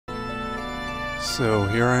So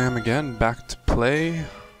here I am again, back to play.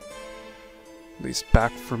 At least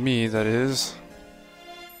back for me, that is.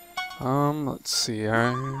 Let's see,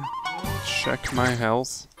 I check my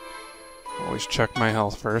health. Always check my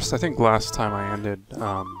health first. I think last time I ended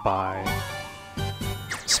by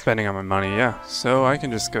spending on my money, yeah. So I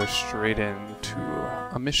can just go straight into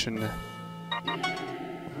a mission.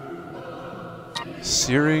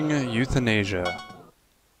 Searing Euthanasia.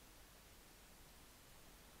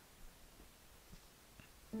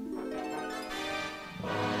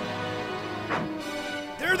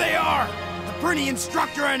 There they are! The Prinny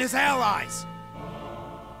Instructor and his allies!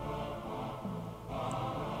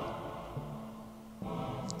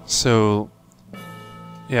 So,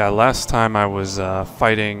 yeah, last time I was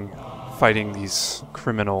fighting these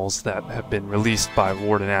criminals that have been released by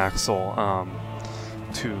Warden Axel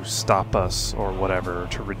to stop us or whatever,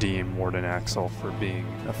 to redeem Warden Axel for being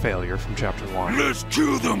a failure from Chapter 1. Let's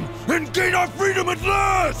kill them and gain our freedom at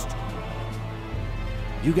last!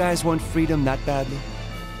 You guys want freedom that badly?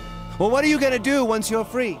 Well, what are you gonna do once you're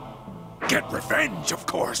free? Get revenge, of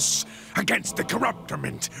course, against the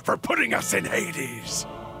Corruptorment for putting us in Hades!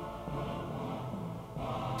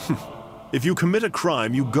 If you commit a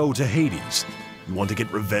crime, you go to Hades. You want to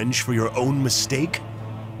get revenge for your own mistake?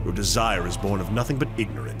 Your desire is born of nothing but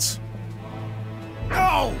ignorance.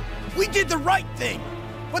 No! We did the right thing!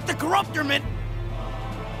 But the Corruptorment...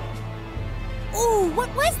 Ooh, what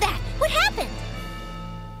was that? What happened?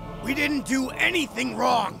 We didn't do anything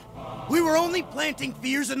wrong! We were only planting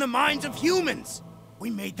fears in the minds of humans! We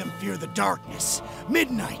made them fear the darkness,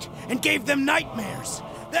 midnight, and gave them nightmares!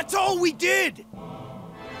 That's all we did!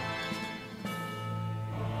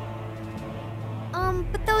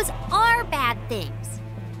 But those are bad things.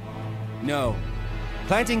 No.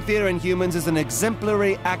 Planting fear in humans is an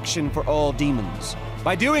exemplary action for all demons.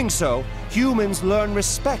 By doing so, humans learn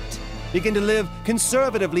respect, begin to live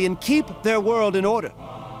conservatively, and keep their world in order.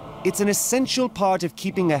 It's an essential part of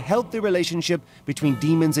keeping a healthy relationship between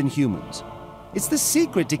demons and humans. It's the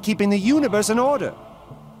secret to keeping the universe in order.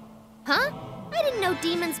 Huh? I didn't know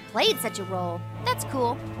demons played such a role. That's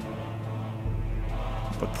cool.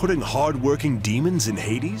 But putting hard-working demons in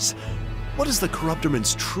Hades? What is the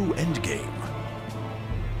Corruptorment's true endgame?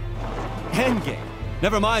 Endgame?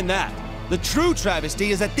 Never mind that. The true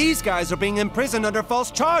travesty is that these guys are being imprisoned under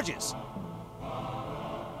false charges.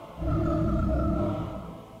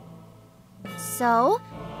 So,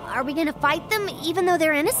 are we gonna fight them even though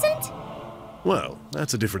they're innocent? Well,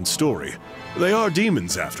 that's a different story. They are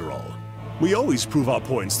demons, after all. We always prove our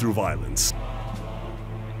points through violence.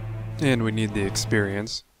 And we need the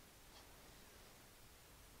experience.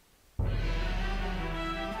 So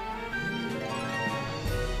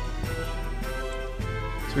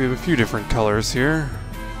we have a few different colors here.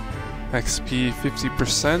 XP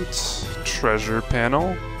 50%, treasure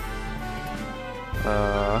panel,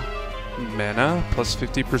 mana plus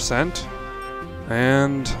 50%,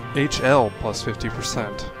 and HL plus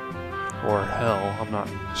 50%. Or hell, I'm not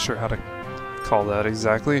sure how to call that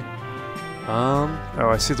exactly. Oh,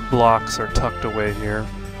 I see the blocks are tucked away here.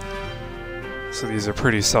 So these are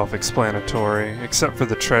pretty self-explanatory, except for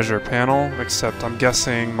the treasure panel, except I'm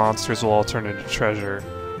guessing monsters will all turn into treasure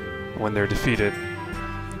when they're defeated.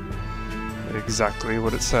 Exactly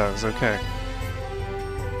what it says, okay.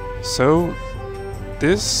 So,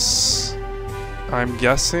 this, I'm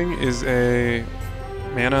guessing, is a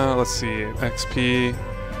mana, let's see, XP.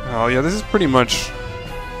 Oh yeah, this is pretty much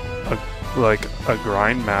like a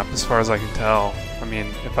grind map as far as I can tell. I mean,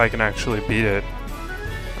 if I can actually beat it.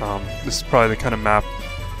 This is probably the kind of map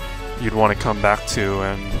you'd want to come back to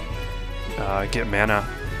and get mana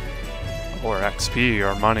or XP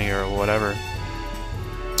or money or whatever.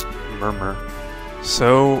 Murmur.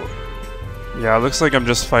 So, yeah, it looks like I'm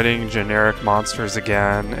just fighting generic monsters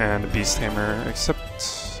again and a beast tamer,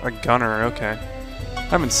 except a gunner, okay. I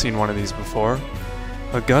haven't seen one of these before.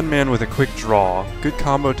 A gunman with a quick draw. Good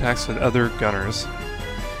combo attacks with other gunners.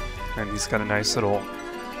 And he's got a nice little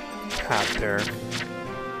hat there.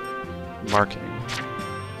 Marking.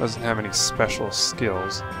 Doesn't have any special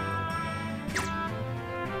skills.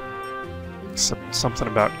 Except something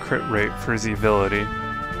about crit rate for his ability.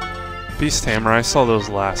 Beast Hammer, I saw those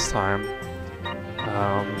last time.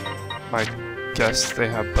 I guess they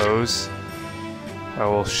have bows.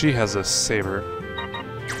 Oh, well, she has a saber.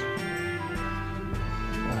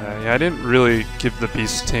 Yeah, I didn't really give the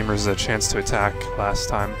Beast Tamers a chance to attack last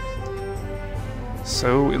time.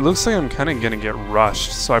 So it looks like I'm kind of going to get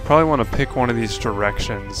rushed, so I probably want to pick one of these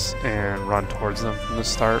directions and run towards them from the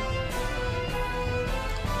start.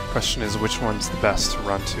 Question is, which one's the best to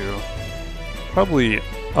run to? Probably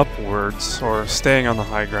upwards, or staying on the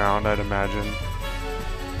high ground, I'd imagine.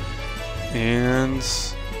 And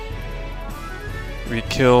we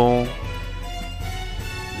kill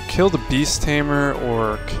the Beast Tamer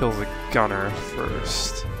or kill the Gunner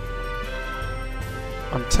first.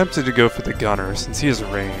 I'm tempted to go for the Gunner since he has a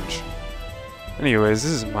range. Anyways,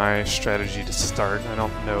 this is my strategy to start. I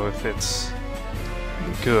don't know if it's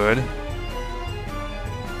good.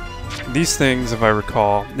 These things, if I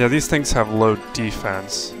recall, yeah, these things have low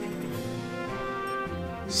defense.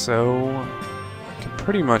 So I can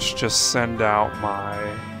pretty much just send out my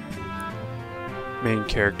main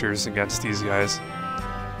characters against these guys.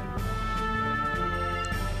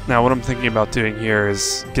 Now what I'm thinking about doing here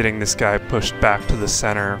is getting this guy pushed back to the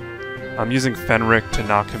center. I'm using Fenric to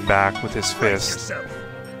knock him back with his fist,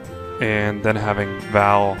 and then having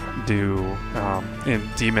Val do in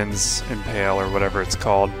Demon's Impale or whatever it's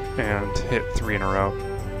called, and hit 3 in a row.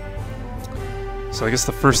 So I guess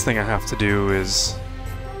the first thing I have to do is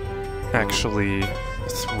actually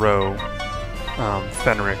throw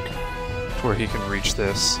Fenric to where he can reach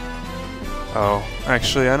this. Oh,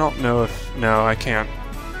 actually I don't know if... no, I can't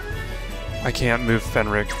move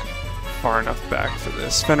Fenric far enough back for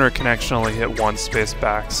this. Fenric can actually only hit 1 space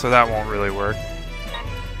back, so that won't really work.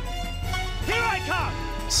 Here I come!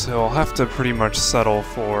 So I'll have to pretty much settle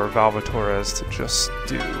for Valvatorez to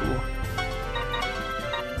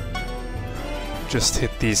just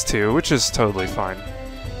hit these two, which is totally fine.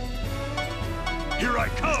 Here I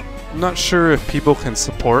come! I'm not sure if people can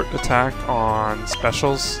support attack on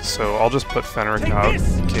specials, so I'll just put Fenric out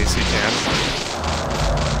in case he can.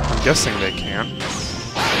 I'm guessing they can.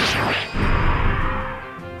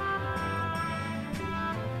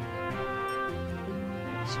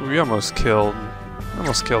 So we almost killed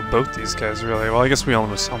both these guys, really. Well, I guess we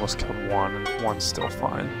almost killed one, and one's still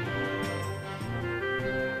fine.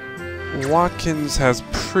 Watkins has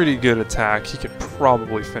pretty good attack. He could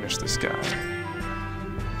probably finish this guy.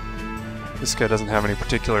 This guy doesn't have any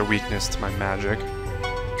particular weakness to my magic.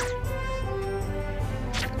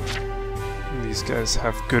 And these guys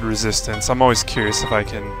have good resistance. I'm always curious if I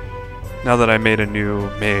can... now that I made a new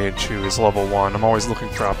mage who is level 1, I'm always looking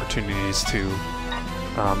for opportunities to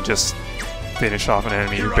just finish off an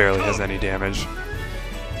enemy who barely has any damage.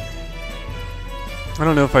 I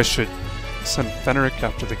don't know if I should send Fenric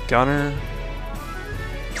after the Gunner.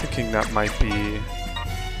 Thinking that might be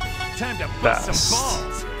Time to bust best. some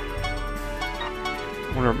balls.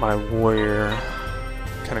 I wonder what my warrior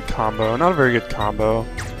kind of combo. Not a very good combo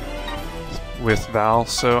with Val,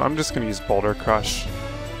 so I'm just going to use Boulder Crush.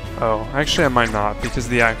 Oh, actually I might not, because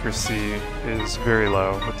the accuracy is very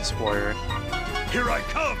low with this warrior. Here I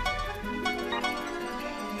come!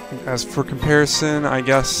 As for comparison, I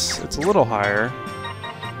guess it's a little higher.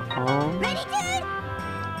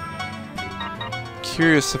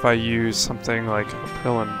 Curious if I use something like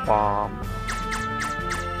Aprillan Bomb.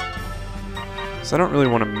 So I don't really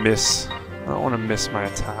want to miss. I don't want to miss my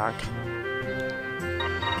attack.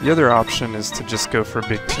 The other option is to just go for a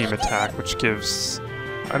big team attack, which gives...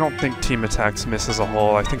 I don't think team attacks miss as a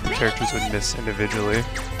whole. I think the characters would miss individually.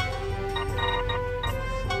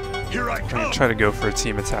 Here I I'm come! gonna try to go for a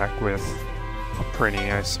team attack with a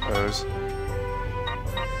Prinny, I suppose.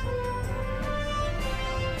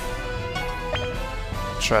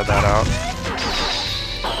 Try that out.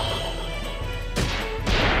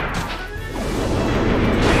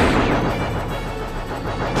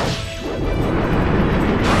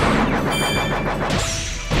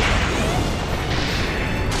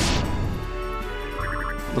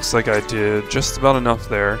 Looks like I did just about enough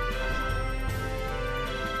there.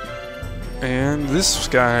 And this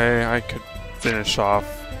guy I could finish off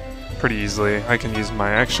pretty easily. I can use my...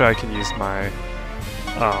 actually I can use my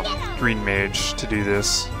Green Mage to do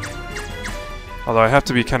this. Although I have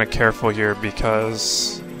to be kind of careful here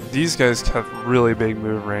because these guys have really big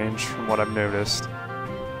move range from what I've noticed.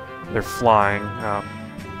 They're flying.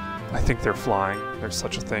 I think they're flying. There's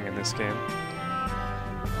such a thing in this game.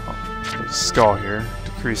 Oh, there's a skull here.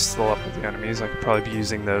 Decrease the level of the enemies. I could probably be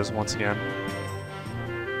using those once again.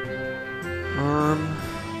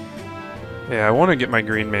 Yeah, I want to get my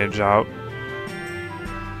Green Mage out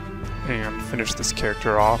and finish this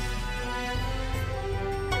character off.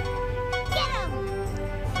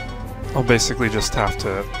 I'll basically just have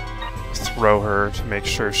to throw her to make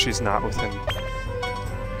sure she's not within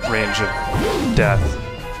range of death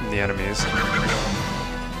from the enemies. I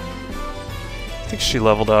think she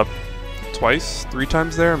leveled up twice, 3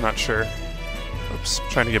 times there, I'm not sure. Oops,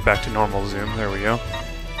 trying to get back to normal zoom, there we go.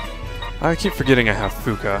 I keep forgetting I have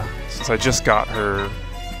Fuka, since I just got her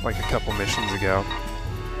like a couple missions ago.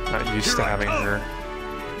 Not used to having her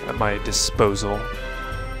at my disposal.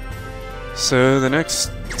 So the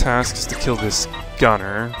next task is to kill this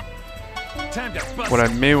Gunner. What I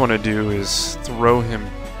may want to do is throw him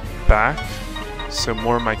back so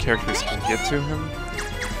more of my characters can get to him.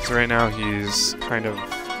 So right now he's kind of...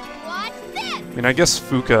 I mean, I guess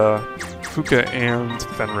Fuka and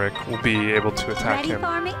Fenric will be able to attack him.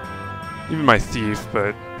 Even my thief,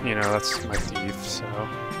 but, you know, that's my thief, so...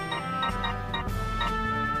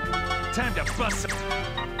 Time to bust.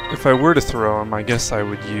 If I were to throw him, I guess I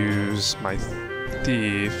would use my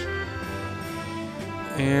thief.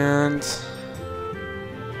 And...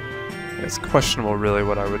 it's questionable, really,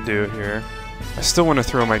 what I would do here. I still want to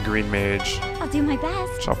throw my green mage. I'll do my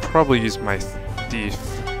best. Which I'll probably use my thief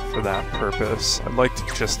for that purpose. I'd like to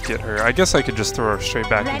just get her. I guess I could just throw her straight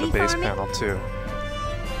back in the base panel, too.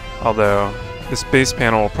 Although, this base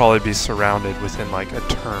panel will probably be surrounded within, like, a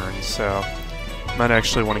turn, so... I might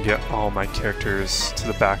actually want to get all my characters to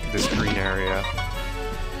the back of this green area.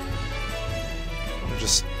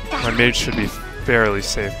 My mage should be fairly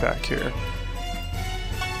safe back here.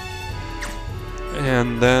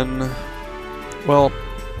 And then, well,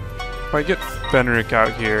 if I get Fenric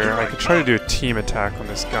out here, I could try to do a team attack on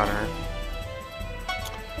this gunner.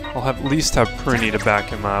 I'll at least have Prinny to back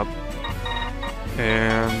him up.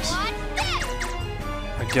 And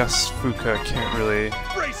I guess Fuka can't really...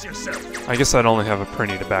 I guess I'd only have a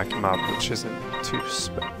Prinny to back him up, which isn't too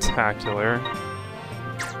spectacular.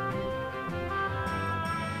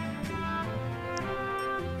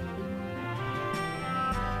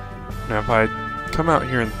 Now if I come out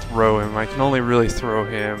here and throw him, I can only really throw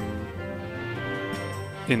him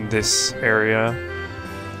in this area,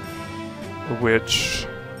 which,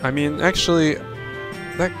 I mean, actually,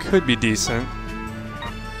 that could be decent,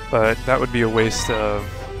 but that would be a waste of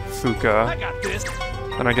Fuka. I got this.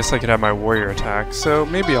 And I guess I could have my warrior attack, so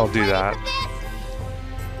maybe I'll do that.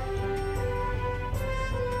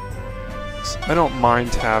 I don't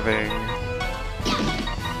mind having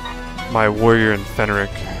my warrior and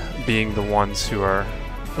Fenric being the ones who are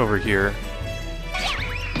over here.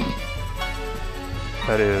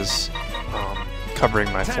 That is,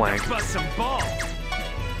 covering my flank.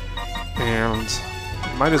 And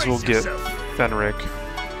might as well get Fenric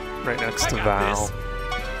right next to Val.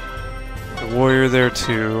 The warrior there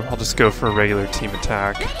too. I'll just go for a regular team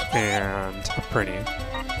attack and a Prinny.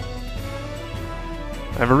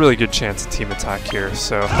 I have a really good chance of team attack here,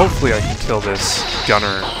 so hopefully I can kill this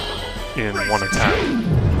gunner in one attack.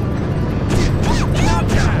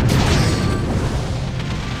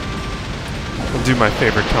 I'll do my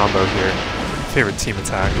favorite combo here. Favorite team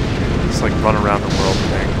attack. Just like run around the world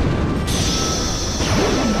thing.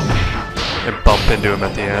 And bump into him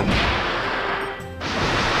at the end.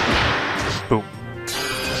 Boom.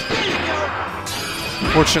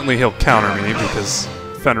 Fortunately, he'll counter me because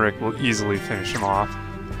Fenric will easily finish him off.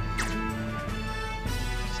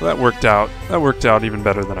 So that worked out. That worked out even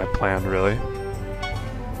better than I planned, really.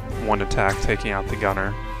 One attack taking out the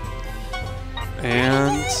gunner.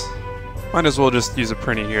 And might as well just use a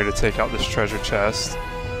Prinny here to take out this treasure chest.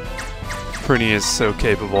 Prinny is so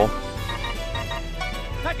capable.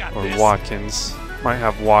 Or Watkins. Might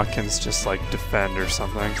have Watkins just like defend or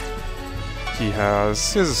something. He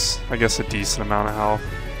has, I guess, a decent amount of health.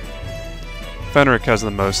 Fenric has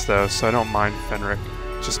the most though, so I don't mind Fenric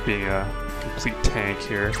just being a complete tank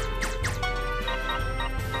here.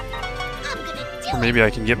 Or maybe I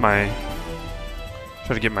can get try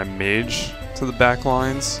to get my mage to the back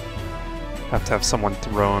lines. Have to have someone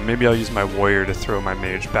throw him. Maybe I'll use my warrior to throw my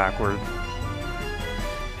mage backward.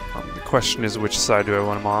 The question is, which side do I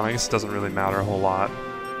want him on? I guess it doesn't really matter a whole lot.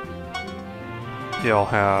 Yeah, I'll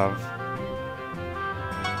have...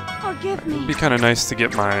 Forgive me. It'd be kind of nice to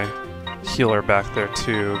get my healer back there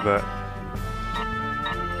too, but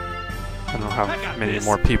I don't have many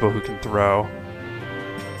more people who can throw.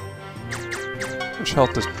 Which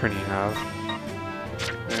health does Prinny have?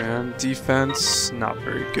 And defense, not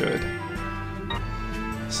very good.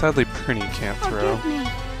 Sadly, Prinny can't throw.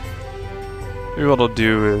 Maybe what I'll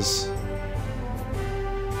do is...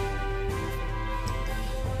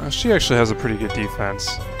 she actually has a pretty good defense.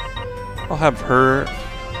 I'll have her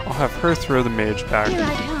throw the mage back. Here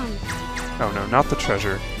I come. Oh no, not the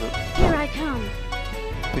treasure. Here I come.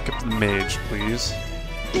 Pick up the mage, please.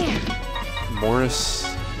 There. Morris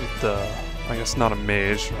with the... I guess not a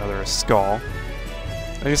mage, rather a skull.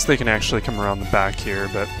 I guess they can actually come around the back here,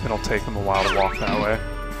 but it'll take them a while to walk that way.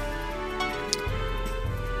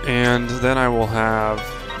 And then I will have...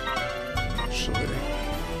 Actually...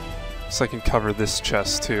 So I can cover this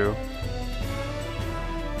chest too.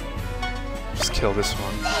 Just kill this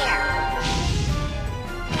one.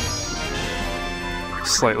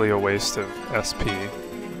 Slightly a waste of SP.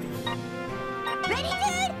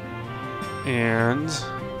 And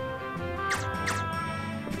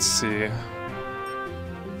let's see.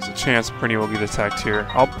 There's a chance Prinny will get attacked here.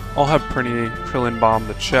 I'll have Krillin bomb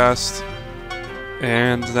the chest,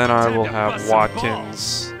 and then I will have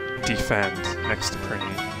Watkins defend next to Prinny.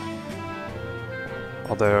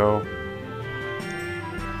 Although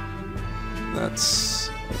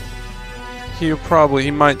he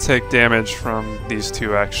might take damage from these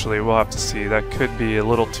two actually. We'll have to see. That could be a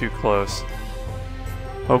little too close.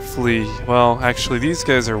 Hopefully, well, actually these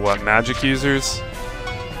guys are what, magic users?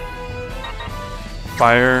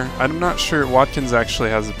 Fire. I'm not sure. Watkins actually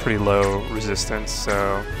has a pretty low resistance,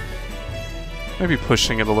 so maybe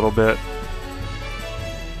pushing it a little bit.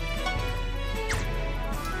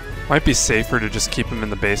 Might be safer to just keep him in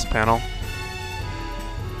the base panel,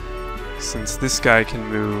 since this guy can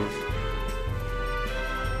move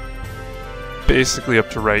basically up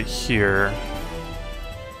to right here.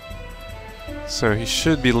 So he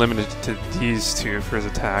should be limited to these two for his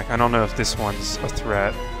attack. I don't know if this one's a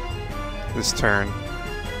threat this turn.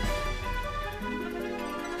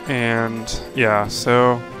 And yeah,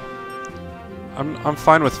 so I'm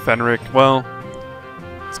fine with Fenric. Well,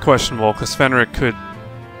 it's questionable because Fenric could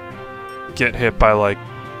get hit by like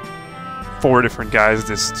 4 different guys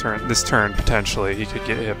this turn potentially. He could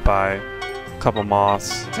get hit by a couple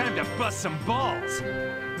moths. Time to bust some balls.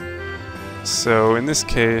 So in this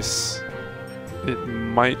case, it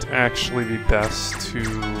might actually be best to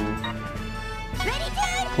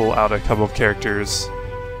pull out a couple of characters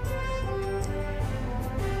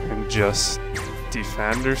and just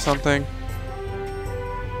defend or something.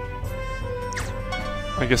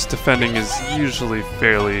 I guess defending is usually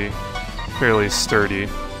fairly sturdy.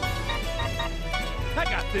 I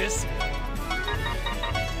got this.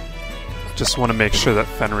 Just want to make sure that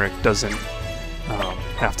Fenric doesn't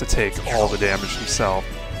have to take all the damage himself.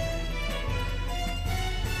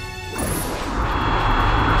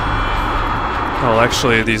 Well,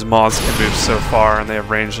 actually, these moths can move so far, and they have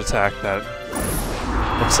ranged attack that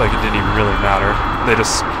looks like it didn't even really matter. They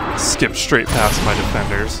just skipped straight past my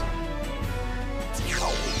defenders.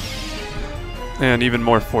 And even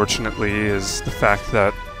more fortunately is the fact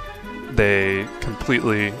that they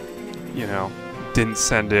completely, you know, didn't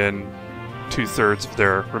send in 2/3 of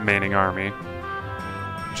their remaining army.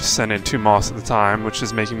 Just sent in 2 moths at the time, which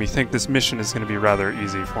is making me think this mission is going to be rather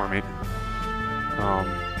easy for me.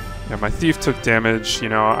 Yeah, my thief took damage. You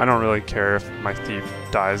know, I don't really care if my thief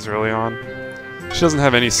dies early on. She doesn't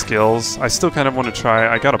have any skills. I still kind of want to try.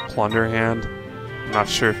 I got a plunder hand. I'm not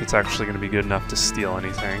sure if it's actually going to be good enough to steal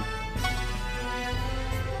anything.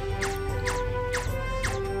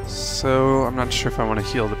 So, I'm not sure if I want to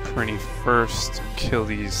heal the Prinny first, or kill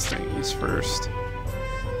these thingies first.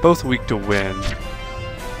 Both weak to wind.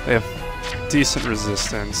 They have decent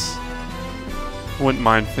resistance. Wouldn't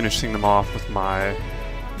mind finishing them off with my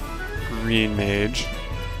green mage.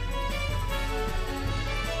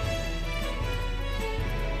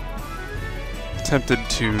 Tempted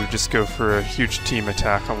to just go for a huge team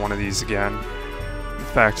attack on one of these again. In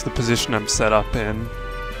fact, the position I'm set up in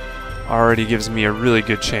already gives me a really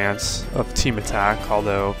good chance of team attack,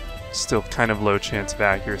 although still kind of low chance of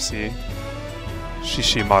accuracy.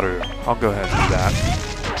 Shishimaru. I'll go ahead and do that.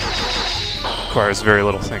 Requires very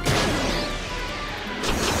little thinking.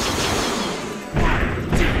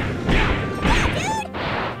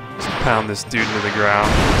 Just pound this dude into the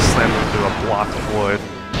ground, slam him into a block of wood.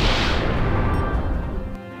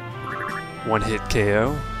 1-hit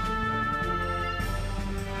KO.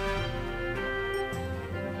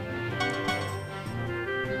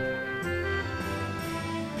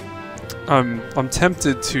 I'm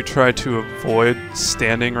tempted to try to avoid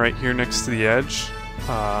standing right here next to the edge,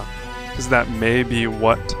 because that may be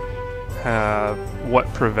what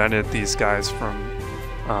prevented these guys from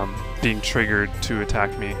being triggered to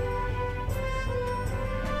attack me.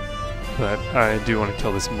 But I do want to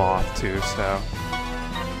kill this moth too, so.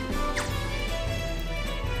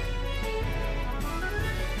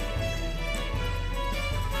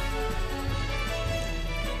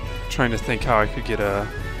 Trying to think how I could get a...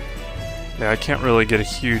 Yeah, I can't really get a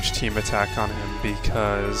huge team attack on him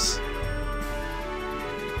because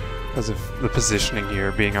of the positioning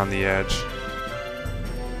here, being on the edge.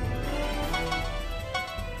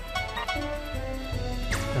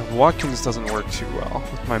 And Watkins doesn't work too well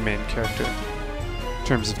with my main character in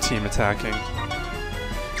terms of team attacking.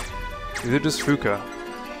 Neither does Fuka.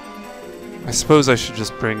 I suppose I should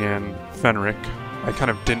just bring in Fenric. I kind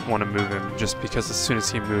of didn't want to move him just because as soon as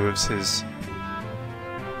he moves,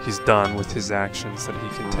 he's done with his actions that he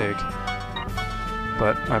can take.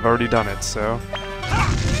 But I've already done it, so